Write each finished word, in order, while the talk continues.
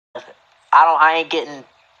I ain't getting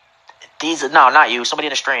these. No, not you. Somebody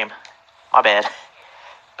in the stream. My bad.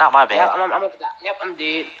 Not my bad. Yep, I'm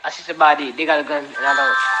dead. I see somebody. They got a gun, and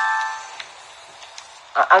I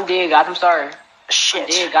don't. I'm dead, guys. I'm sorry. Shit. I'm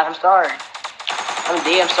dead, guys. I'm sorry. I'm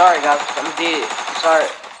dead. I'm sorry, guys. I'm dead. I'm sorry.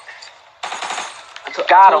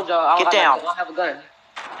 Got him. Get down. I don't have a gun.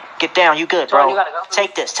 Get down. You good, bro?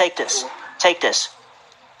 Take this. Take this. Take this.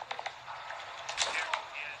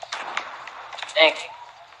 Thank you.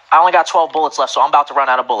 I only got 12 bullets left, so I'm about to run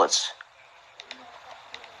out of bullets.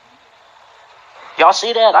 Y'all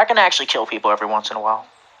see that? I can actually kill people every once in a while.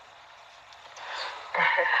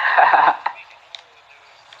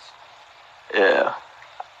 Yeah.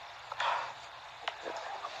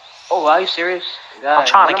 Oh, are you serious? God, I'm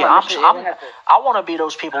trying to get. I want to be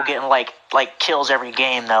those people getting like kills every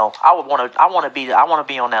game though. I want to be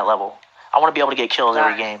on that level. I want to be able to get kills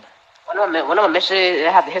every game. When I'm on a mission,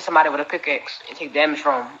 I have to hit somebody with a pickaxe and take damage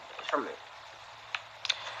from it.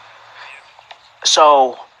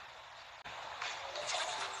 So.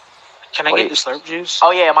 Can I get the slurp juice?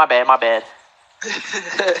 Oh yeah, my bad.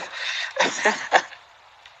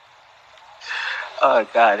 Oh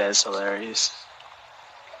god, that's hilarious.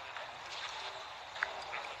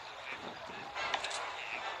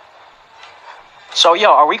 So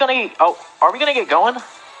yo, are we gonna get going?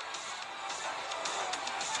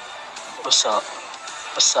 What's up?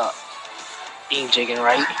 What's up? You ain't jigging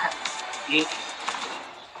right. You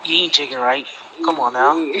ain't jigging right. Come on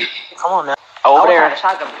now. Come on now. Over there.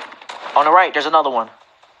 On the right, there's another one.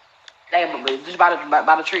 Just by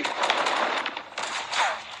the tree.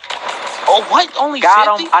 Oh, what? Only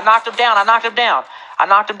got 50? him. I knocked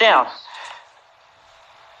him down.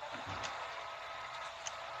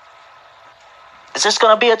 Is this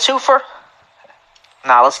gonna be a twofer?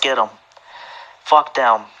 Nah, let's get them. Fuck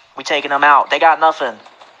them. We taking them out. They got nothing.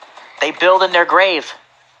 They building their grave.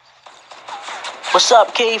 What's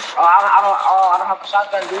up, Keith? I don't have a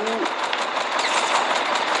shotgun, dude.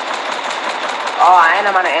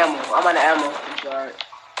 I'm out of ammo. I'm sorry.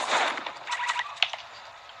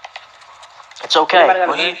 It's okay.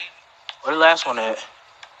 Where the last one at?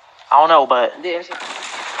 I don't know, but there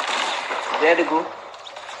they go.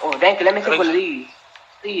 Oh, thank you. Let me take one of these.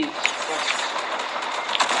 Please.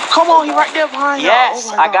 Come on, he right there behind you. Yes,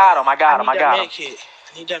 oh I got him. I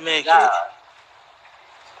need that med kit.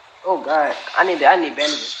 Oh god, I need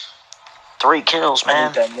bandages. 3 kills, man. I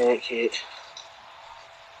need that med kit.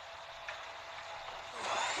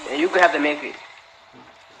 Yeah, you could have to make it.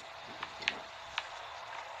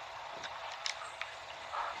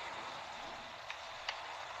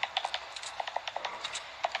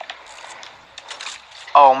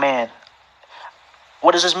 Oh man,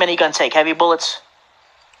 what does this minigun take? Heavy bullets?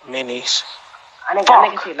 Minis. I think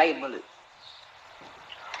it's a light bullet.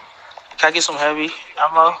 Can I get some heavy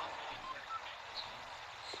ammo?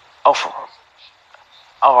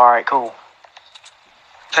 All right, cool.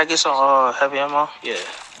 Can I get some heavy ammo? Yeah.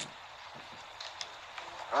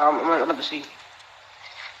 I'm about to see.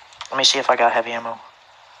 Let me see if I got heavy ammo.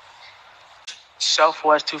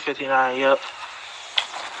 Southwest 259. Yep.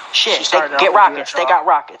 Shit, get rockets. They got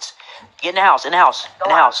rockets. Get in the house. I got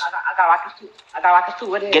rockets too.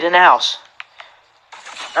 What is it? Get in the house.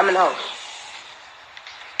 I'm in the house.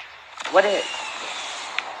 What is it?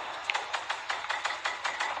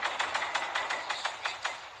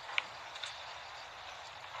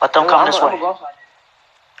 Let them come this way.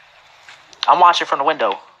 I'm watching from the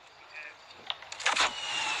window.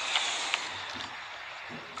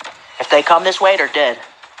 If they come this way, they're dead.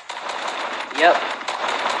 Yep.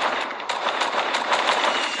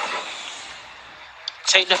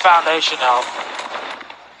 Take the foundation out.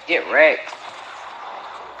 Get wrecked.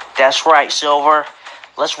 That's right, Silver.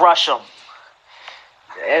 Let's rush them.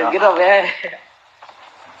 Yeah, get over there.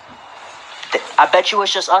 I bet you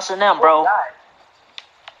it's just us and them, bro.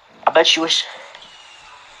 I bet you it's...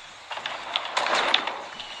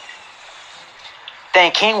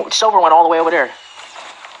 Dang, Silver went all the way over there.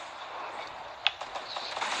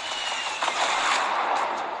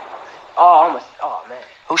 Oh, man.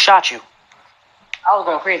 Who shot you? I was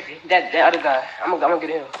going crazy. That other guy. I'm gonna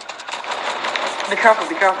get him. Be careful.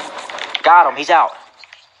 Got him. He's out.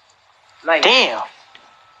 Nice. Damn.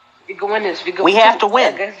 We can win this. We have to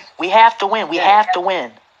win. We have to win.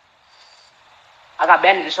 I got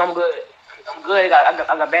bandages, so I'm good. I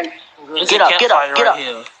got bandages. Get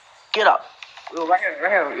up. Yo, right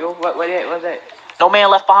here. Yo, what's that? No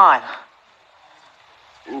man left behind.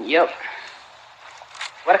 Yep.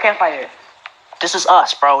 What a campfire. This is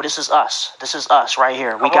us, bro. This is us right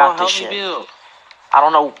here. We got this shit. Build. I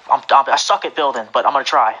don't know. I suck at building, but I'm gonna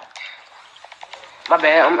try. My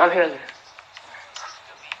bad. I'm here.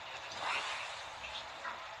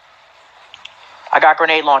 I got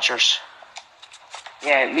grenade launchers.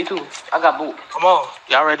 Yeah, me too. I got boot. Come on.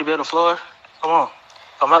 Y'all ready to build a floor? Come on.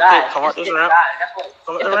 Come up Guys, here. Come up this round. guys, that's what.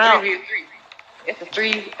 Come up It's the a round. 3v3. It's a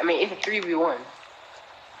three. I mean, it's a 3v1.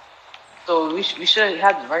 So we should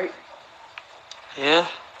have this, right? Yeah.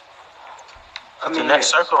 That's the mean, next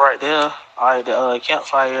circle right there. Alright, the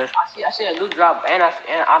campfire. I see a loot drop, and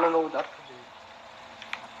I don't know what that's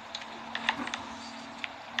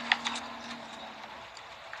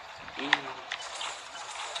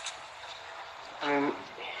I mean,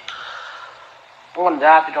 we're gonna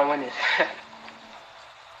die if we don't win this.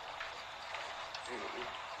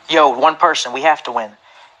 Yo, one person. We have to win.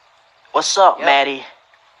 What's up, Yep. Maddie?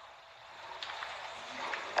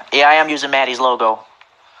 Yeah, I am using Maddie's logo.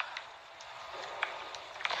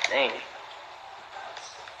 Dang.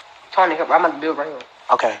 Tony, I'm about to build right here.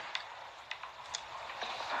 Okay.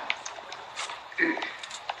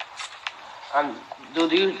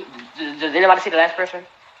 Does anybody see the last person?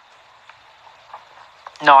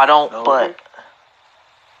 No, I don't. No. But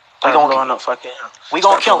We gonna- blowing up fucking. we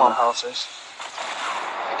gonna start kill blowing him. the houses.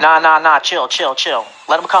 Nah. Chill.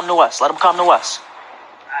 Let him come to us. Alright,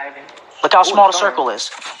 then. Look how small the sorry. circle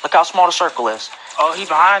is. Look how small the circle is. Oh, he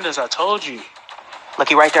behind us. I told you. Look,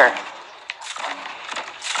 he right there.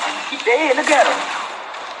 He dead. Look at him.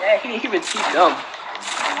 Yeah, he been too dumb.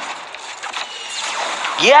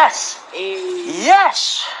 Yes. Hey.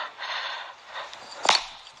 Yes.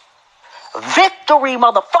 Victory,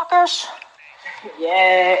 motherfuckers.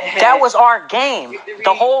 Yeah. That was our game. Victory.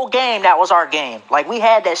 The whole game, that was our game. Like, we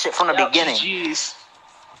had that shit from the beginning. GG's.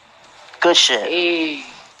 Good shit. Hey.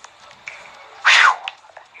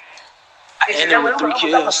 I ended with 3 That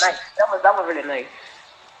kills. was nice. That was really nice.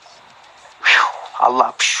 I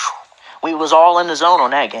love. We was all in the zone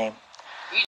on that game.